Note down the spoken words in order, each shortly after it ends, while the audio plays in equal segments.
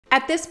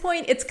At this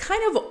point, it's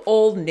kind of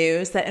old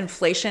news that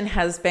inflation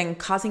has been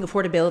causing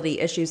affordability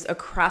issues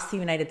across the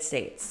United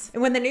States.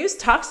 And when the news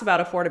talks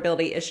about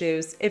affordability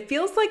issues, it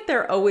feels like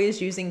they're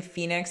always using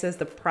Phoenix as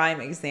the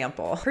prime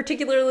example,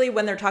 particularly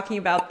when they're talking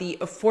about the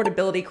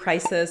affordability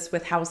crisis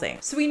with housing.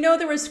 So we know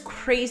there was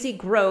crazy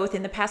growth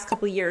in the past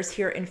couple of years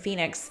here in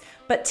Phoenix,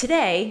 but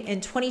today, in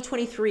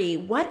 2023,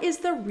 what is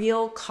the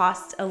real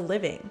cost of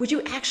living? Would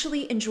you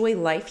actually enjoy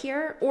life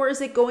here? Or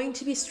is it going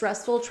to be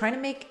stressful trying to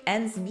make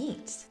ends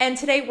meet? And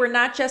today, we're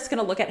not just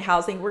gonna look at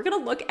housing, we're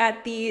gonna look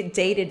at the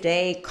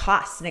day-to-day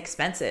costs and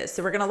expenses.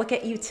 So we're gonna look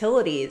at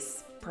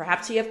utilities.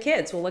 Perhaps you have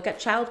kids, we'll look at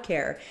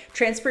childcare,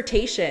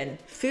 transportation,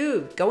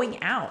 food,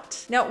 going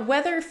out. Now,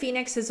 whether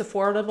Phoenix is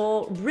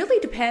affordable really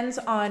depends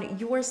on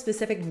your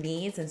specific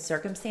needs and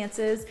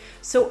circumstances.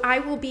 So I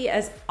will be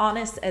as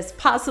honest as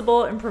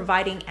possible in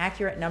providing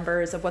accurate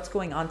numbers of what's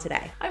going on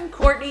today. I'm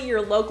Courtney,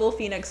 your local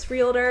Phoenix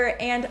realtor,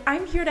 and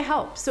I'm here to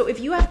help. So if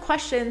you have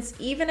questions,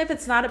 even if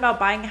it's not about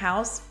buying a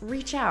house,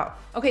 reach out.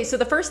 Okay, so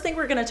the first thing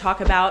we're gonna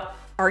talk about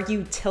are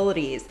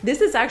utilities. This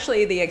is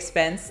actually the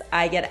expense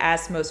I get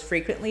asked most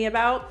frequently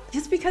about,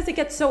 just because it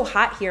gets so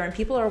hot here and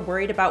people are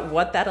worried about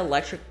what that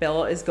electric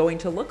bill is going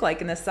to look like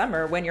in the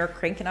summer when you're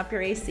cranking up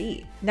your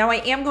AC. Now, I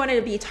am going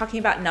to be talking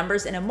about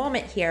numbers in a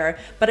moment here,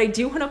 but I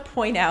do want to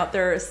point out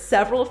there are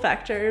several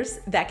factors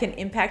that can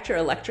impact your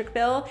electric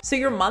bill, so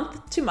your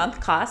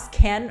month-to-month costs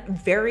can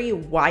vary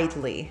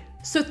widely.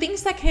 So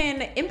things that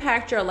can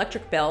impact your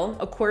electric bill,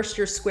 of course,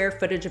 your square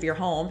footage of your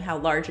home. How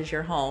large is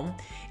your home?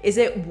 Is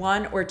it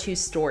 1 or 2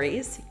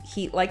 stories?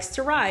 Heat likes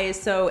to rise,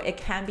 so it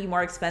can be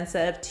more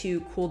expensive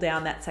to cool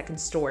down that second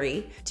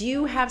story. Do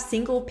you have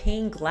single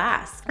pane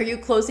glass? Are you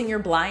closing your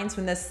blinds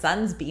when the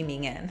sun's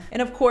beaming in?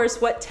 And of course,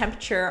 what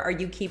temperature are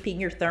you keeping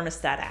your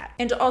thermostat at?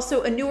 And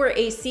also, a newer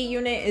AC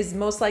unit is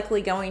most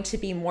likely going to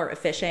be more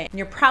efficient, and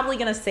you're probably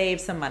gonna save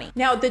some money.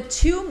 Now, the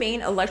 2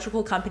 main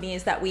electrical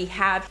companies that we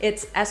have,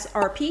 it's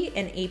SRP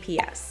and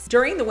APS.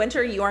 During the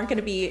winter, you aren't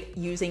gonna be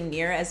using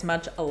near as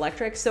much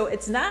electric, so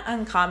it's not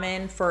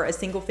uncommon for a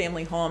single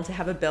family home to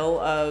have a bill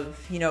of,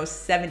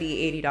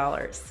 $70,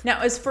 $80.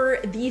 Now, as for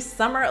the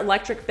summer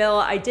electric bill,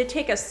 I did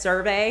take a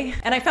survey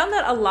and I found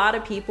that a lot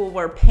of people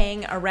were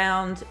paying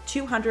around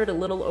 $200, a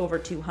little over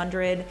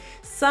 $200.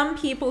 Some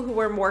people who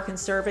were more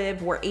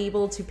conservative were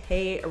able to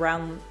pay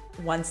around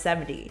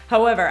 $170.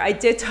 However, I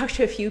did talk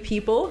to a few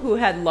people who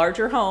had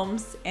larger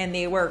homes and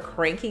they were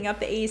cranking up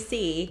the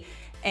AC,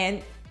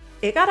 and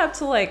it got up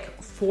to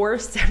like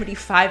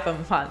 $475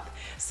 a month.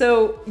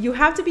 So you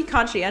have to be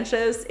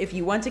conscientious if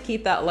you want to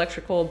keep that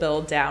electrical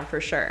bill down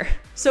for sure.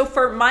 So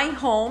for my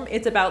home,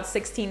 it's about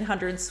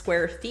 1,600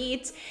 square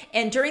feet.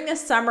 And during the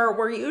summer,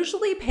 we're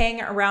usually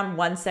paying around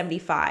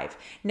 $175.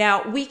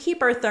 Now, we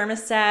keep our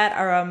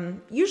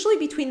thermostat usually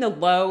between the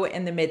low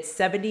and the mid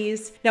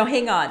 70s. Now,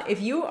 hang on.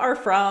 If you are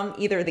from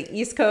either the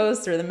East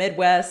Coast or the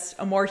Midwest,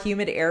 a more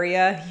humid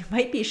area, you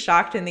might be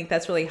shocked and think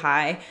that's really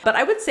high. But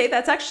I would say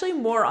that's actually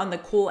more on the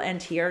cool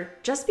end here,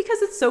 just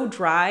because it's so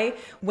dry.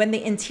 When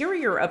the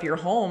interior of your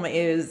home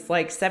is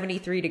like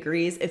 73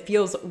 degrees, it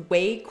feels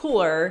way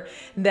cooler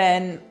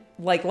than,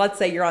 like, let's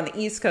say you're on the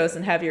East Coast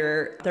and have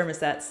your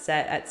thermostat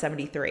set at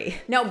 73.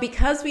 Now,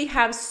 because we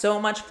have so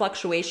much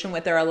fluctuation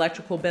with our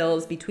electrical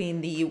bills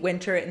between the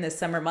winter and the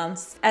summer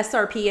months,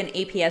 SRP and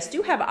APS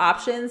do have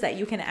options that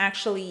you can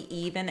actually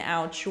even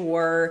out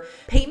your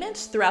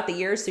payments throughout the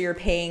year, so you're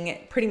paying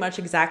pretty much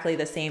exactly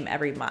the same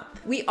every month.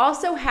 We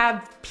also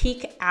have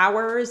peak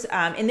hours,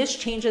 and this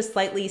changes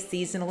slightly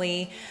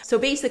seasonally. So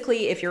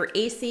basically, if your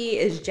AC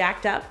is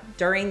jacked up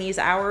during these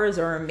hours,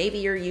 or maybe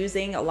you're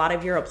using a lot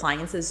of your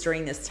appliances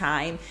during this time,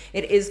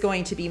 it is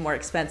going to be more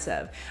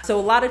expensive. So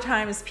a lot of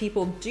times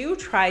people do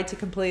try to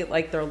complete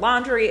like their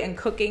laundry and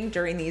cooking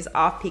during these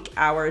off-peak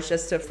hours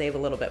just to save a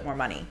little bit more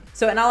money.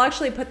 So, and I'll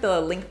actually put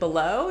the link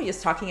below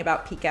just talking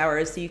about peak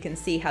hours so you can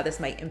see how this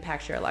might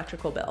impact your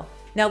electrical bill.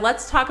 Now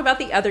let's talk about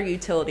the other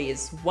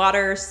utilities,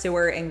 water,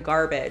 sewer, and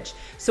garbage.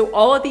 So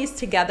all of these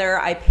together,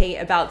 I pay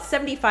about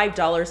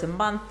 $75 a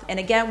month. And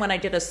again, when I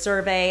did a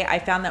survey, I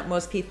found that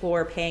most people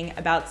were paying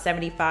about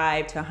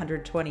 $75 to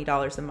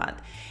 $120 a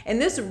month.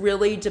 And this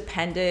really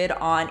depended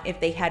on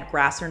if they had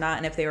grass or not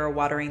and if they were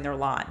watering their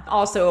lawn.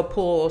 Also, a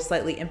pool will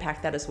slightly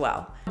impact that as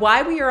well.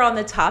 While we are on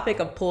the topic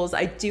of pools,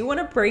 I do want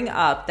to bring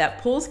up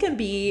that pools can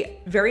be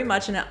very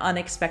much an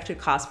unexpected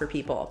cost for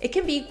people. It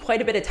can be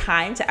quite a bit of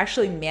time to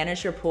actually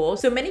manage your pool.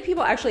 So many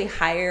people actually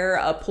hire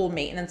a pool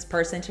maintenance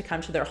person to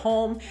come to their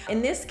home,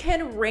 and this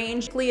can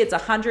range, it's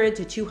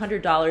 $100 to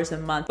 $200 a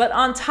month. But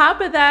on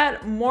top of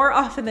that, more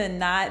often than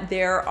not,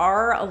 there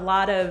are a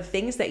lot of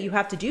things that you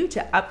have to do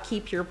to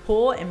upkeep your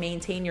pool and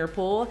maintain your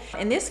pool.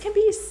 And this can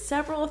be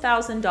several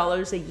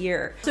 $1,000s a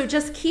year. So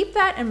just keep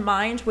that in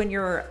mind when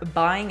you're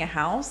buying a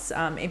house.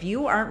 If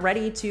you aren't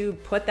ready to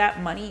put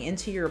that money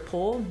into your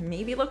pool,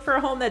 maybe look for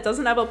a home that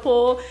doesn't have a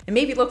pool, and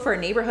maybe look for a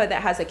neighborhood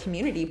that has a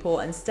community pool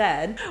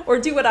instead. Or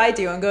do what I I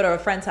do and go to a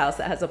friend's house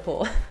that has a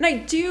pool. And I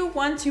do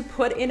want to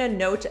put in a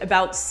note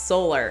about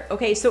solar.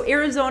 Okay, so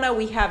Arizona,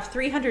 we have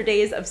 300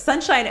 days of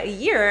sunshine a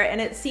year, and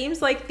it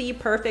seems like the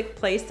perfect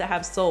place to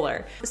have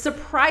solar.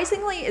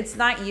 Surprisingly, it's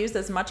not used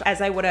as much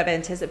as I would have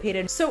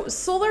anticipated. So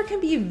solar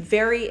can be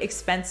very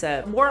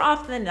expensive. More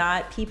often than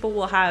not, people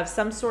will have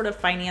some sort of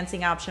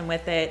financing option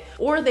with it,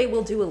 or they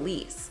will do a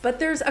lease. But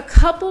there's a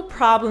couple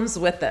problems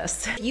with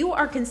this. If you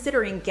are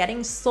considering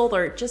getting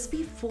solar, just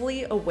be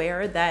fully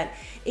aware that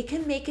it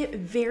can make it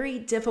very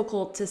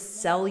difficult to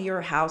sell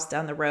your house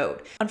down the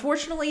road.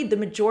 Unfortunately, the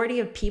majority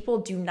of people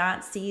do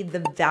not see the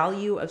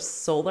value of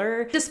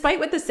solar. Despite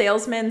what the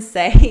salesmen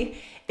say,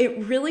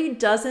 it really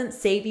doesn't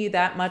save you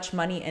that much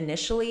money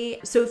initially.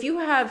 So if you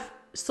have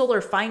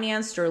solar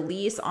financed or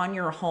lease on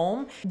your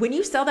home, when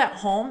you sell that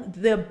home,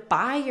 the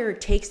buyer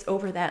takes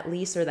over that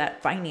lease or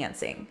that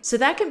financing. So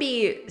that can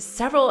be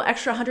several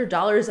extra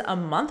 $100s a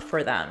month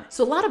for them.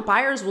 So a lot of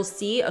buyers will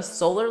see a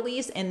solar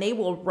lease and they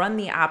will run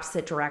the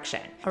opposite direction.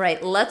 All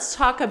right, let's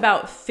talk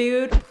about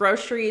food,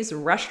 groceries,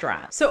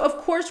 restaurants. So of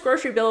course,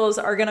 grocery bills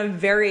are gonna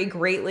vary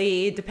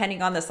greatly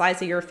depending on the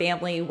size of your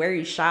family, where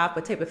you shop,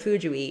 what type of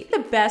food you eat. The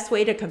best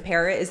way to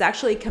compare it is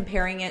actually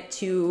comparing it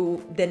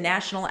to the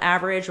national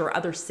average or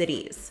other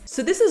cities.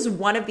 So this is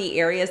one of the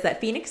areas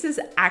that Phoenix is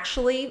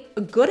actually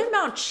a good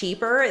amount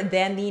cheaper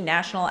than the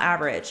national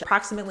average,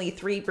 approximately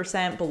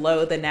 3%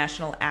 below the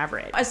national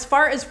average. As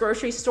far as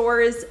grocery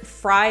stores,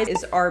 Fry's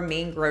is our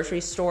main grocery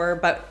store,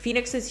 but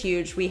Phoenix is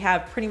huge. We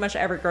have pretty much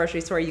every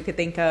grocery store you could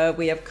think of.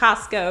 We have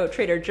Costco,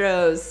 Trader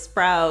Joe's,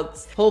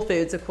 Sprouts, Whole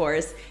Foods, of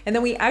course. And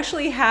then we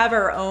actually have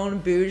our own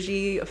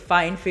bougie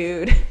fine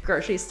food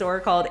grocery store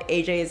called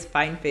AJ's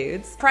Fine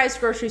Foods. Fry's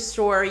grocery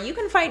store, you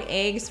can find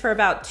eggs for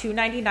about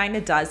 $2.99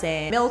 a dozen.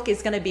 Milk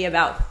is going to be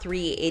about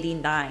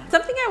 $3.89.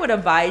 Something I would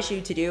advise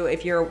you to do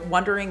if you're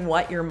wondering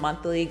what your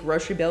monthly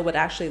grocery bill would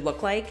actually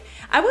look like,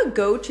 I would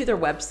go to their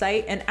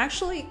website and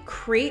actually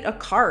create a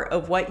cart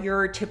of what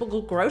your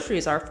typical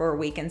groceries are for a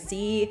week and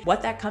see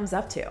what that comes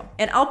up to.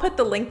 And I'll put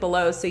the link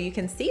below so you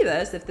can see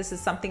this if this is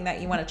something that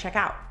you want to check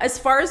out. As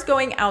far as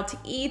going out to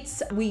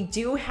eat, we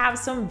do have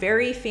some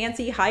very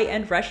fancy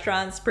high-end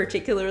restaurants,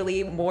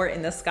 particularly more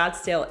in the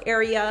Scottsdale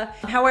area.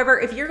 However,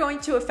 if you're going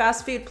to a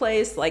fast food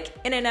place like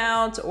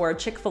In-N-Out or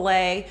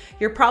Chick-fil-A,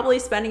 you're probably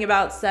spending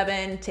about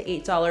 $7 to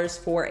 $8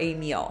 for a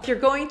meal. If you're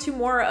going to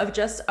more of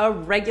just a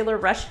regular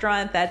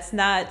restaurant that's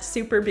not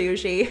super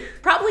bougie,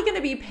 probably gonna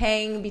be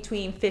paying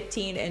between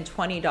 $15 and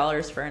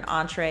 $20 for an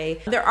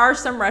entree. There are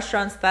some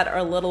restaurants that are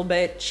a little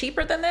bit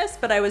cheaper than this,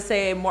 but I would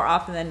say more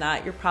often than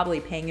not, you're probably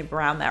paying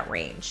around that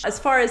range. As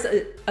far as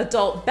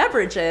adult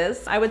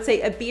beverages, I would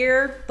say a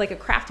beer, like a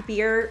craft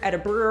beer at a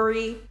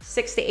brewery,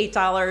 $6 to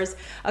 $8.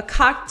 A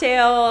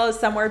cocktail,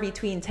 somewhere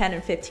between $10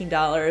 and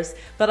 $15.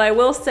 But I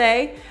will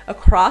say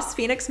across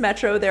Phoenix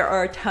Metro, there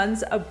are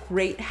tons of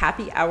great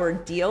happy hour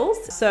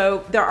deals.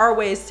 So there are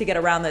ways to get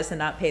around this and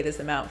not pay this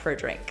amount for a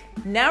drink.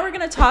 Now we're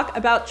gonna talk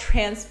about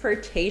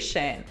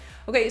transportation.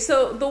 Okay,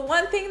 so the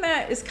one thing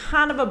that is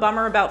kind of a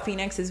bummer about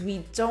Phoenix is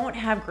we don't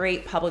have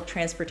great public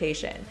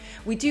transportation.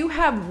 We do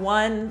have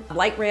one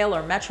light rail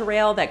or metro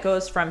rail that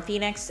goes from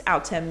Phoenix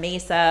out to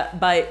Mesa,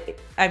 but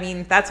I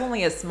mean, that's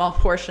only a small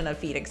portion of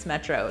Phoenix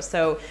Metro.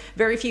 So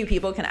very few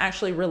people can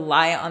actually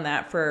rely on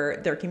that for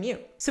their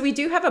commute. So we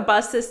do have a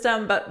bus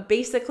system, but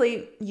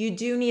basically you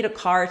do need a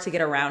car to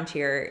get around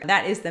here.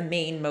 That is the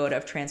main mode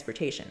of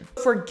transportation.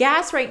 For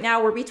gas right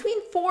now, we're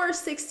between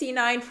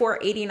 $4.69,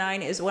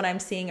 $4.89 is what I'm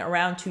seeing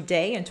around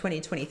today in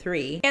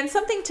 2023. And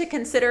something to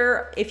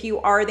consider if you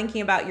are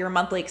thinking about your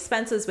monthly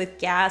expenses with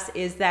gas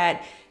is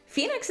that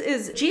Phoenix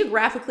is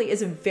geographically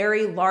is a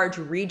very large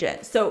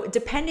region. So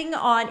depending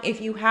on if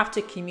you have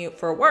to commute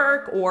for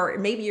work or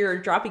maybe you're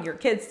dropping your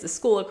kids to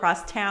school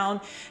across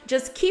town,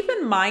 just keep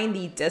in mind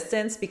the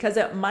distance because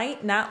it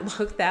might not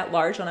look that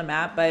large on a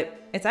map, but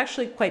it's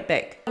actually quite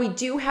big. We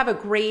do have a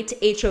great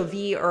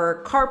HOV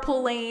or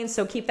carpool lane,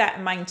 so keep that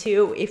in mind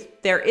too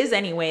if there is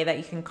any way that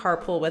you can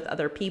carpool with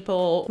other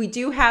people. We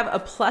do have a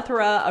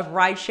plethora of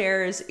ride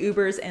shares,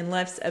 Ubers, and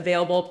Lyfts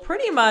available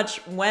pretty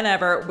much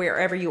whenever,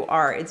 wherever you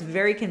are. It's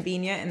very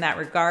convenient in that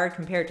regard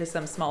compared to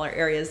some smaller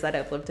areas that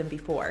I've lived in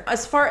before.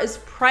 As far as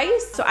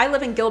price, so I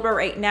live in Gilbert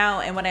right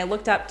now, and when I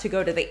looked up to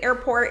go to the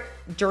airport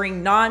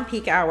during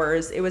non-peak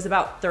hours, it was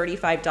about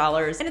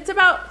 $35, and it's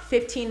about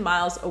 15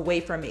 miles away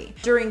from me.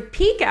 During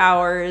peak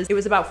hours, it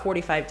was about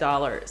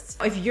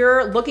 $45. If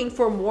you're looking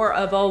for more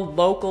of a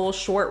local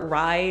short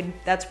ride,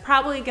 that's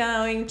probably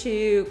going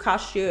to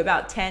cost you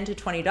about $10 to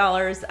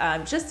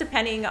 $20, just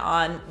depending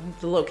on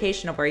the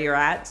location of where you're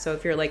at. So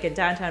if you're like in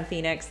downtown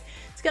Phoenix,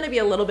 it's gonna be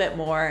a little bit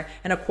more.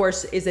 And of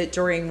course, is it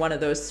during one of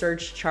those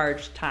surge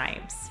charge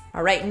times?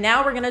 All right,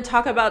 now we're gonna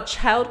talk about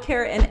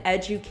childcare and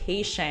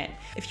education.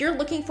 If you're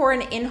looking for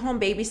an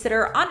in-home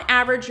babysitter, on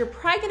average, you're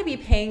probably gonna be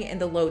paying in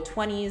the low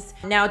 20s.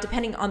 Now,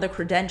 depending on the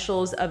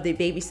credentials of the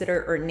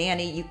babysitter or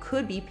nanny, you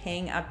could be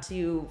paying up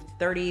to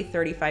 $30,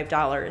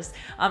 $35.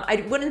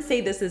 I wouldn't say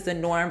this is the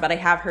norm, but I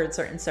have heard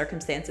certain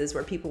circumstances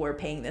where people were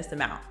paying this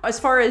amount. As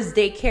far as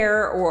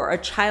daycare or a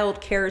child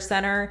care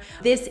center,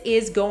 this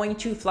is going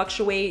to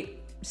fluctuate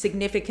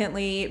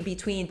significantly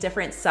between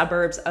different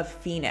suburbs of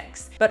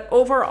Phoenix. But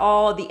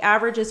overall, the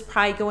average is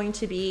probably going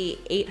to be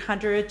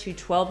 $800 to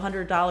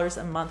 $1,200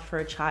 a month for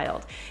a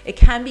child. It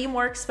can be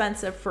more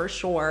expensive for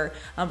sure,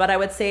 but I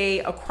would say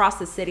across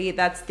the city,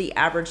 that's the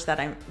average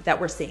that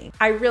we're seeing.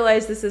 I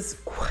realize this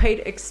is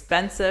quite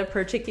expensive,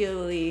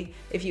 particularly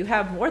if you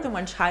have more than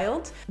one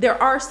child.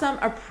 There are some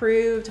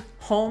approved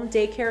home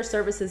daycare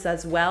services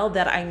as well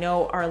that I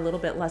know are a little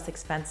bit less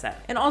expensive.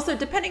 And also,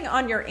 depending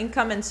on your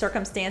income and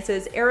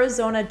circumstances,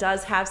 Arizona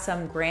does have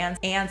some grants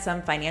and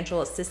some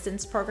financial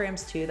assistance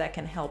programs too that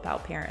can help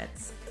out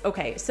parents.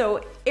 Okay,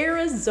 so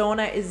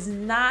Arizona is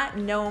not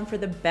known for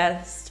the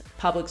best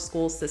public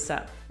school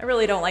system. I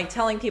really don't like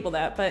telling people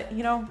that, but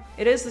you know,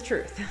 it is the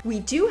truth. We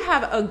do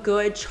have a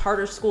good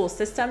charter school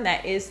system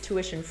that is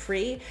tuition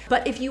free,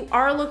 but if you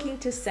are looking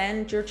to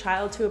send your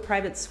child to a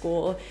private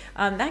school,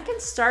 that can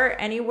start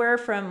anywhere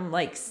from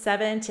like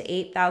 $7,000 to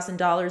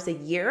 $8,000 a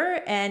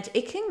year, and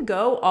it can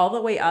go all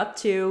the way up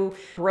to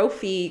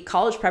Brophy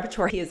College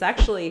Preparatory is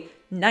actually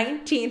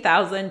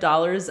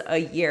 $19,000 a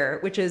year,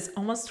 which is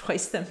almost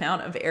twice the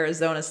amount of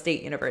Arizona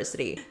State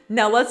University.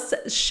 Now let's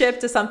shift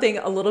to something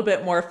a little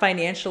bit more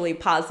financially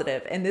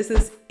positive, and this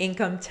is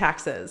income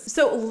taxes.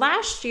 So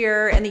last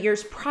year and the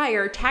years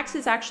prior,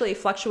 taxes actually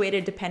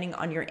fluctuated depending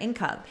on your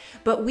income,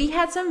 but we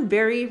had some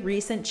very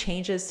recent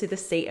changes to the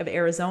state of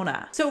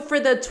Arizona. So for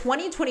the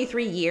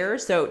 2023 year,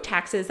 so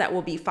taxes that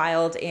will be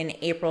filed in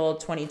April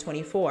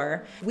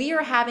 2024, we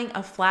are having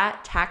a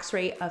flat tax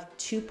rate of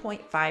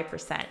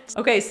 2.5%.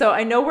 Okay, so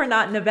I know we're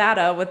not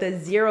Nevada with a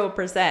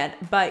 0%,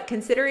 but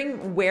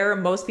considering where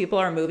most people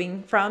are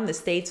moving from, the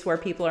states where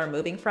people are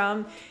moving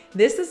from,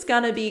 this is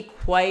gonna be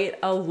quite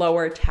a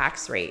lower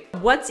tax rate.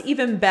 What's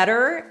even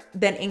better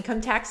than income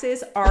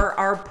taxes are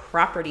our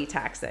property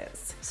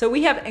taxes. So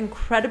we have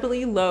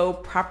incredibly low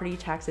property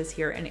taxes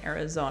here in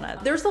Arizona.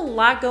 There's a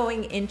lot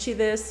going into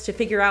this to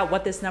figure out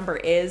what this number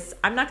is.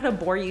 I'm not gonna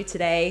bore you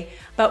today,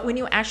 but when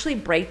you actually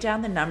break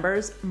down the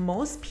numbers,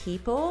 most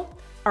people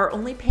are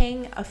only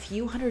paying a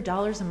few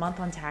 $100s a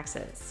month on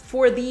taxes.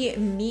 For the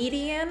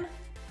median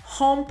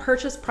home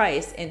purchase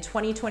price in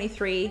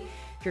 2023,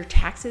 your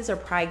taxes are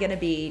probably gonna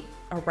be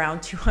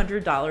around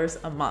 $200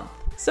 a month.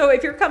 So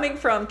if you're coming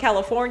from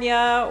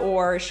California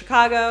or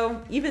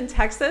Chicago, even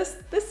Texas,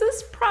 this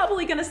is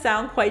probably gonna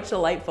sound quite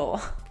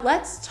delightful.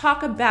 Let's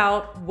talk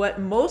about what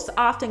most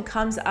often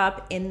comes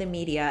up in the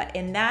media,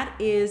 and that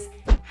is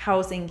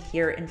housing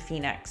here in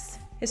Phoenix.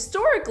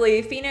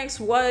 Historically, Phoenix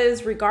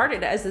was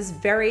regarded as this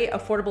very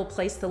affordable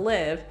place to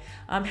live.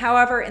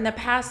 However, in the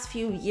past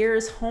few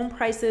years, home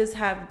prices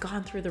have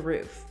gone through the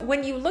roof.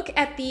 When you look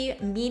at the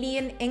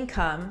median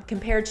income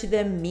compared to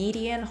the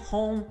median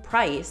home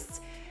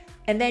price,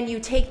 and then you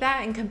take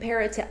that and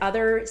compare it to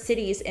other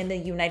cities in the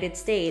United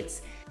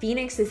States,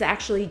 Phoenix is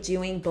actually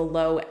doing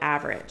below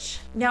average.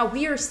 Now,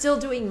 we are still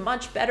doing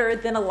much better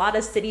than a lot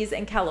of cities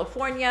in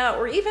California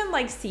or even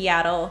like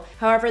Seattle.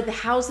 However, the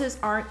houses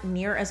aren't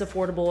near as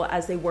affordable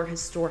as they were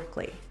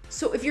historically.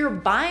 So if you're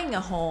buying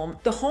a home,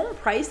 the home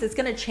price is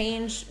gonna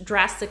change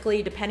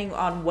drastically depending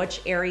on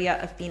which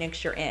area of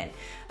Phoenix you're in.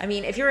 I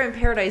mean, if you're in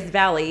Paradise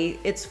Valley,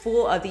 it's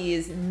full of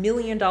these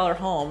million-dollar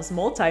homes,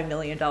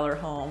 multi-million-dollar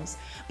homes.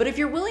 But if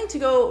you're willing to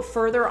go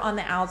further on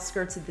the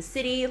outskirts of the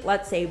city,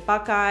 let's say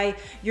Buckeye,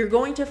 you're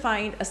going to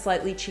find a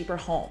slightly cheaper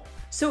home.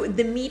 So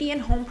the median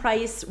home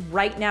price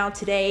right now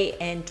today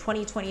in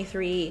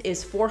 2023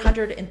 is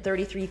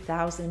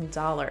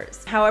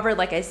 $433,000. However,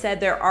 like I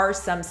said, there are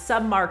some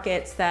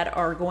submarkets that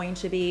are going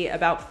to be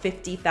about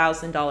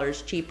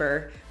 $50,000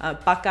 cheaper.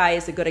 Buckeye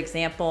is a good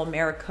example,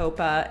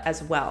 Maricopa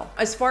as well.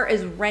 As far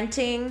as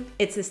renting,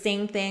 it's the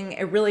same thing.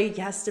 It really,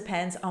 yes,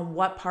 depends on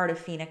what part of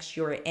Phoenix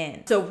you're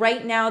in. So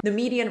right now, the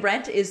median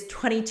rent is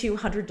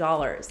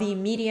 $2,200. The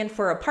median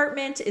for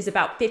apartment is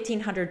about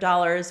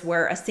 $1,500,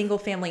 where a single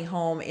family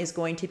home is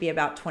going to be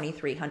about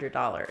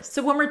 $2,300.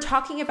 So when we're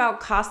talking about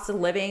cost of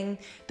living,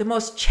 the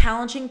most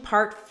challenging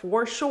part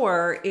for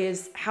sure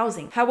is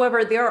housing.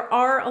 However, there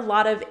are a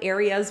lot of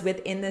areas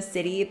within the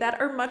city that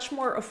are much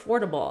more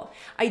affordable.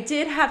 I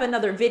did have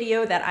another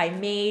video that I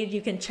made.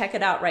 You can check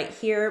it out right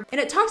here. And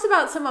it talks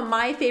about some of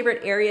my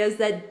favorite areas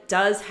that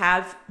does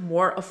have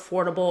more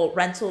affordable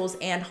rentals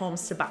and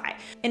homes to buy.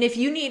 And if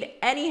you need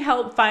any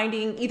help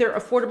finding either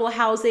affordable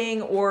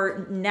housing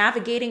or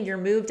navigating your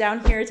move down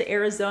here to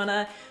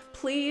Arizona,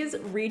 please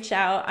reach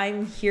out.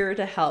 I'm here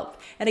to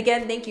help. And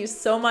again, thank you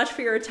so much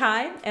for your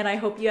time, and I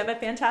hope you have a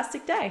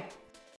fantastic day.